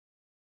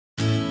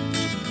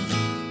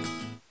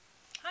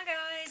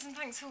guys, and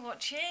thanks for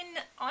watching.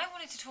 I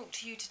wanted to talk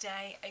to you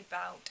today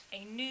about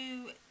a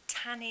new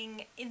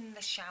tanning in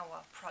the shower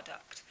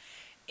product.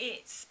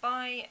 It's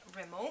by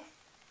Rimmel,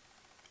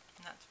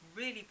 and that's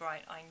really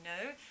bright, I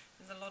know.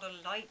 There's a lot of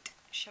light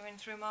showing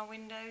through my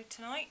window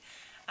tonight.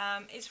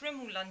 It's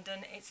Rimmel London.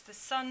 It's the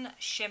Sun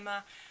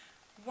Shimmer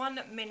 1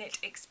 minute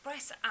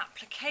express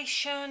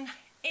application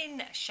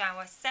in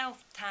shower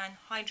self tan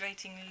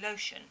hydrating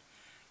lotion.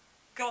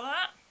 Got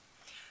that?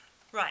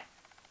 Right.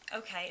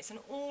 Okay, it's an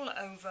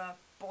all-over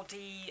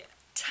body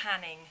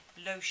tanning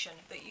lotion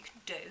that you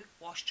can do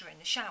whilst you're in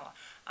the shower.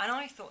 And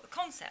I thought the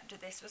concept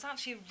of this was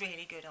actually a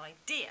really good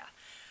idea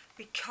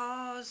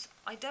because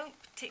I don't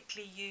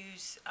particularly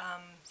use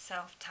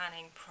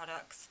self-tanning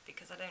products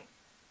because I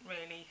don't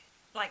really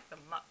like them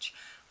much.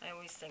 I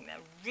always think they're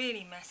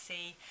really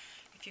messy.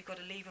 If you've got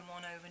to leave them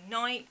on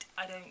overnight,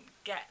 I don't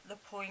get the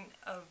point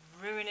of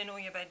ruining all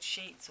your bed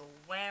sheets or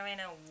wearing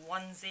a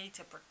onesie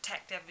to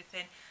protect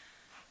everything.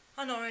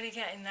 I'm not really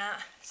getting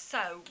that. So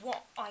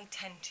what I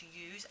tend to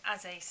use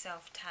as a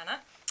self-tanner,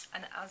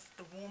 and as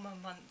the warmer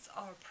months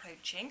are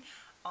approaching,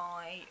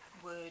 I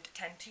would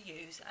tend to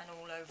use an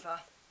all-over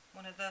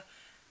one of the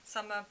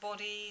summer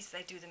bodies.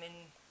 They do them in,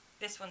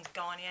 this one's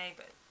Garnier,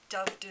 but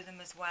Dove do them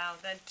as well.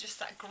 They're just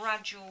that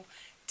gradual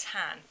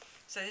tan.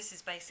 So this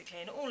is basically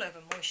an all-over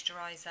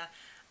moisturiser,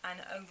 and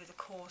over the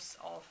course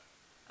of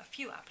a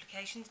few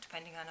applications,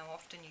 depending on how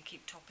often you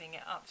keep topping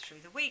it up through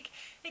the week,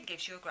 it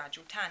gives you a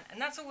gradual tan,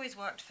 and that's always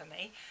worked for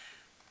me.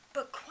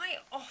 But quite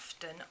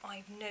often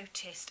I've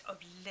noticed of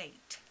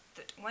late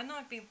that when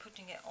I've been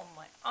putting it on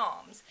my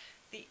arms,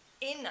 the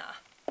inner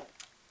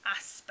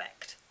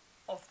aspect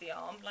of the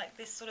arm, like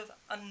this sort of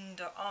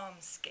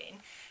underarm skin,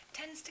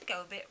 tends to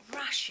go a bit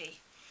rashy.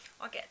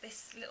 I get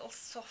this little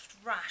soft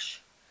rash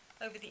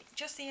over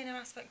just the inner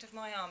aspect of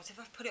my arms. If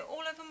I've put it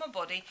all over my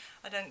body,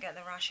 I don't get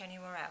the rash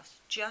anywhere else,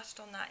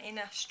 just on that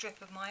inner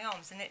strip of my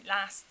arms, and it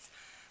lasts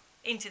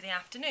into the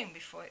afternoon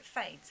before it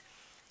fades.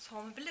 So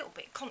I'm a little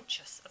bit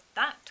conscious of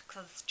that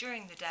because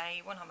during the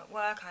day when I'm at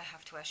work I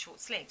have to wear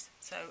short sleeves,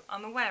 so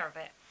I'm aware of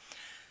it.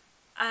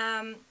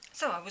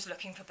 So I was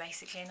looking for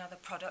basically another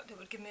product that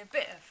would give me a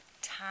bit of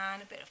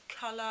tan, a bit of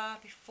colour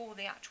before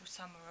the actual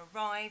summer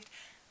arrived,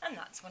 and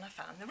that's when I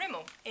found the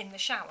Rimmel in the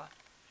shower.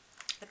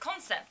 The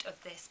concept of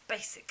this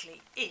basically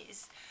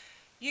is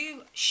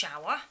you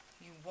shower,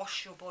 you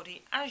wash your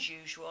body as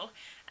usual,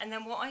 and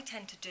then what I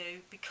tend to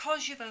do,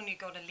 because you've only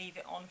got to leave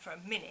it on for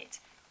a minute,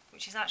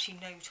 which is actually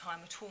no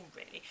time at all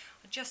really,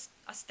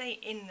 I stay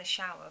in the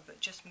shower but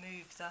just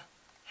move the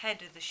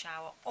head of the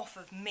shower off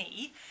of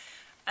me,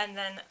 and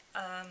then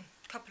a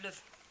couple of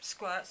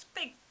squirts,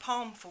 big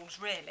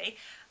palmfuls really,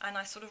 and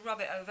I sort of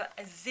rub it over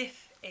as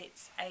if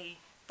it's a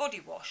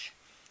body wash.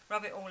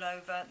 Rub it all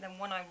over, then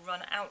when I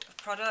run out of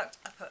product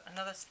I put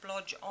another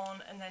splodge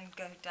on and then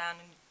go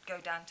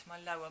down to my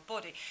lower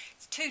body.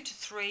 It's 2 to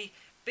 3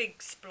 big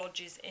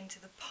splodges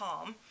into the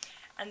palm,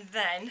 and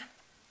then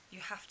you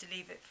have to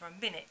leave it for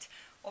a minute.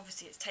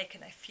 Obviously it's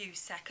taken a few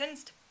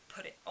seconds to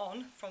put it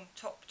on from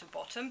top to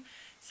bottom,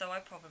 so I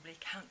probably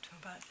count to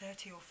about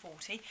 30 or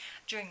 40.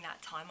 During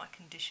that time I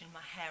condition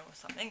my hair or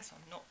something, so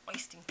I'm not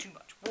wasting too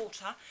much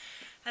water,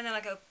 and then I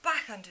go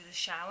back under the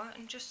shower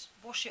and just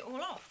wash it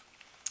all off.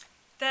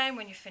 Then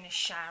when you finish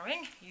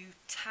showering, you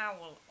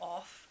towel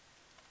off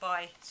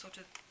by sort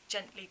of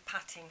gently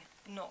patting,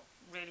 not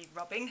really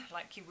rubbing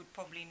like you would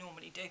probably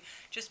normally do,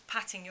 just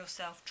patting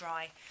yourself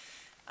dry.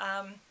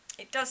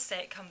 It does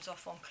say it comes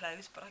off on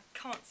clothes, but I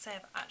can't say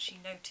I've actually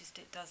noticed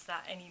it does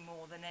that any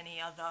more than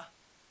any other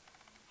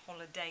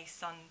holiday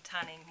sun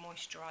tanning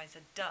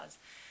moisturiser does.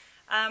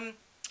 I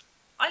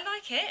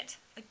like it.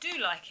 I do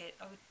like it.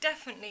 I would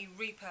definitely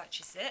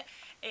repurchase it.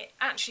 It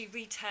actually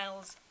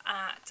retails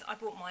at, I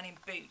bought mine in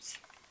Boots,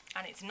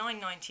 and it's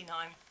 £9.99.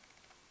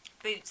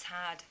 Boots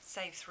had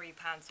saved £3,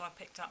 so I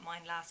picked up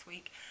mine last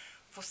week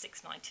for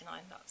 £6.99.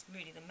 That's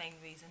really the main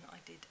reason I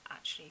did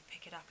actually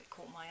pick it up. It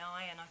caught my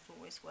eye and I thought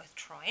it was worth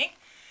trying.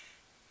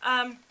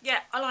 Yeah,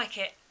 I like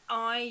it.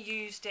 I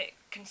used it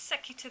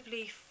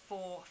consecutively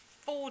for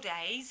 4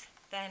 days.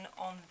 Then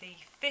on the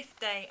 5th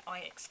day I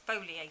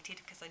exfoliated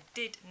because I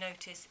did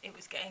notice it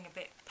was getting a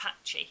bit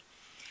patchy.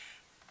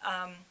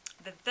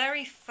 The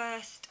very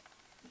first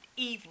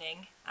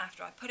evening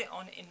after I put it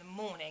on in the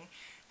morning,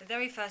 the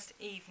very first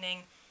evening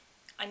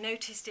I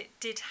noticed it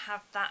did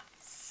have that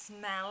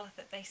smell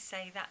that they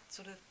say, that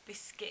sort of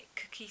biscuit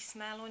cookie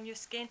smell on your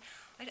skin.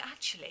 I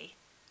actually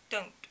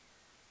don't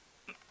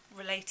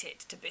relate it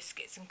to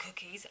biscuits and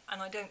cookies,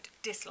 and I don't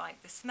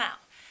dislike the smell.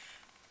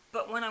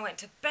 But when I went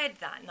to bed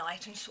that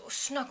night and sort of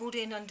snuggled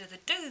in under the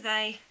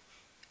duvet,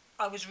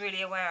 I was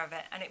really aware of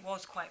it, and it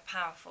was quite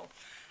powerful.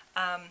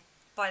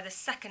 By the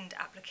second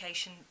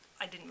application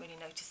I didn't really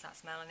notice that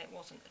smell, and it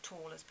wasn't at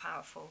all as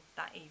powerful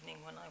that evening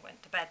when I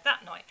went to bed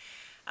that night.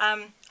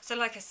 So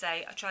like I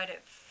say, I tried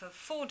it for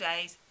 4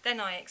 days, then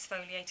I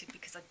exfoliated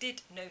because I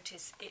did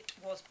notice it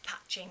was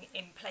patching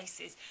in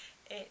places.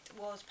 It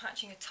was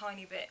patching a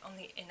tiny bit on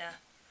the inner,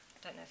 I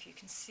don't know if you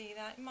can see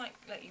that,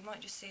 you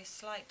might just see a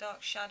slight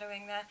dark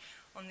shadowing there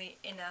on the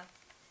inner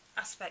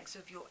aspects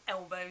of your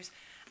elbows,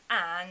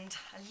 and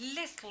a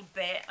little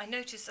bit, I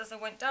noticed as I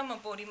went down my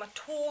body, my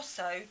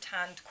torso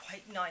tanned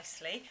quite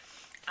nicely,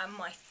 and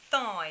my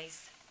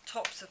thighs,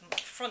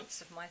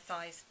 fronts of my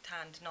thighs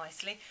tanned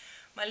nicely.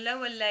 My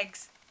lower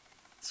legs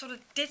sort of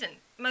didn't.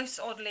 Most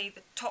oddly,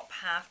 the top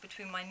half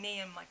between my knee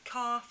and my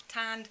calf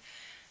tanned,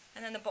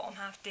 and then the bottom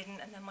half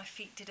didn't, and then my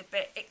feet did a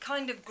bit. It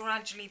kind of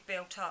gradually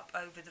built up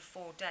over the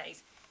 4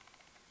 days.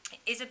 It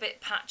is a bit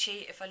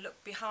patchy. If I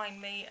look behind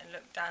me and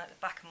look down at the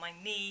back of my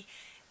knee,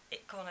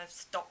 it kind of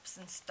stops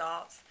and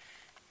starts.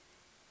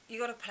 You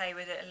got to play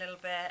with it a little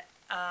bit.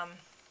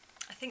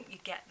 I think you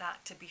get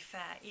that, to be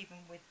fair, even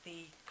with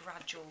the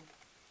gradual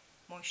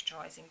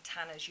moisturising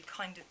tanners. You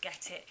kind of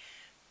get it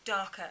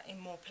darker in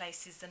more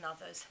places than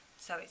others,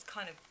 so it's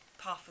kind of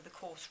par for the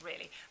course,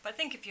 really. But I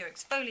think if you're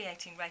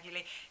exfoliating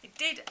regularly, it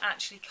did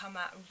actually come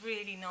out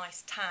really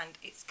nice tanned.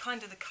 It's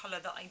kind of the colour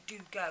that I do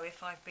go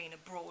if I've been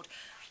abroad.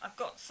 I've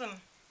got some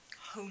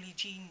holy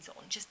jeans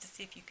on just to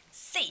see if you can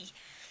see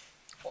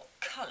what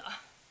colour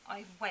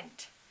I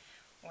went,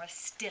 or I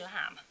still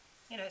am.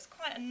 You know, it's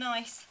quite a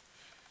nice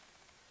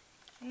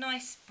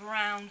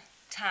brown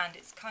tanned.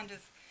 It's kind of,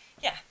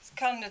 yeah, it's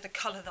kind of the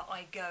colour that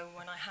I go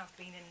when I have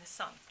been in the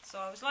sun. So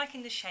I was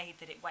liking the shade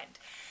that it went.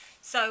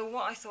 So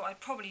what I thought I'd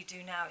probably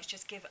do now is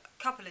just give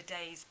a couple of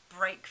days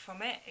break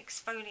from it,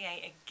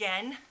 exfoliate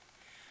again,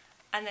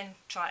 and then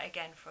try it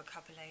again for a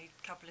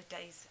couple of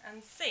days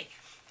and see.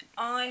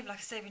 I've, like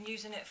I say, been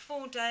using it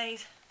 4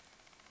 days.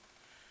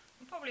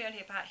 I'm probably only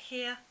about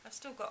here. I've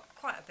still got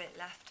quite a bit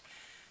left.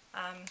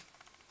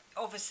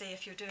 Obviously,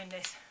 if you're doing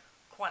this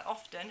quite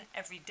often,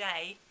 every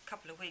day, a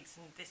couple of weeks,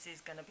 and this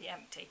is going to be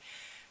empty.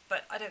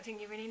 But I don't think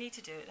you really need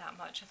to do it that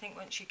much. I think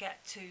once you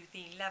get to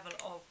the level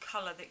of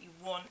colour that you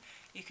want,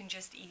 you can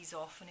just ease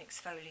off and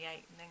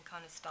exfoliate and then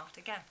kind of start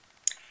again.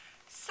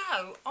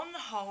 So, on the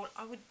whole,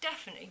 I would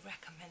definitely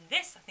recommend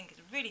this. I think it's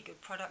a really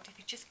good product if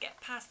you just get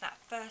past that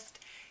first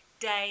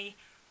day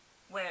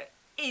where it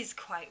is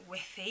quite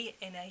whiffy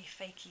in a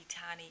fakey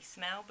tanny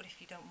smell, but if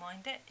you don't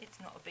mind it, it's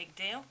not a big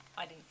deal.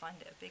 I didn't find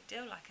it a big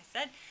deal, like I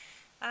said.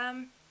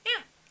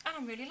 Yeah, and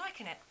I'm really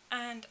liking it,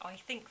 and I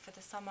think for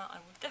the summer I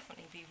will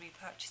definitely be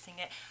repurchasing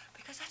it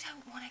because I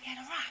don't want to get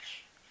a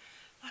rash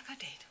like I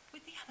did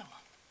with the other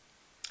one.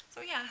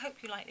 So yeah, I hope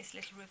you like this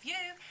little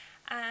review,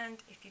 and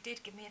if you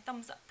did, give me a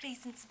thumbs up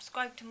please and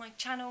subscribe to my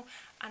channel,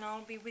 and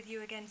I'll be with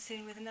you again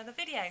soon with another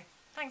video.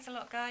 Thanks a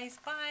lot guys,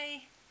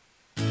 bye!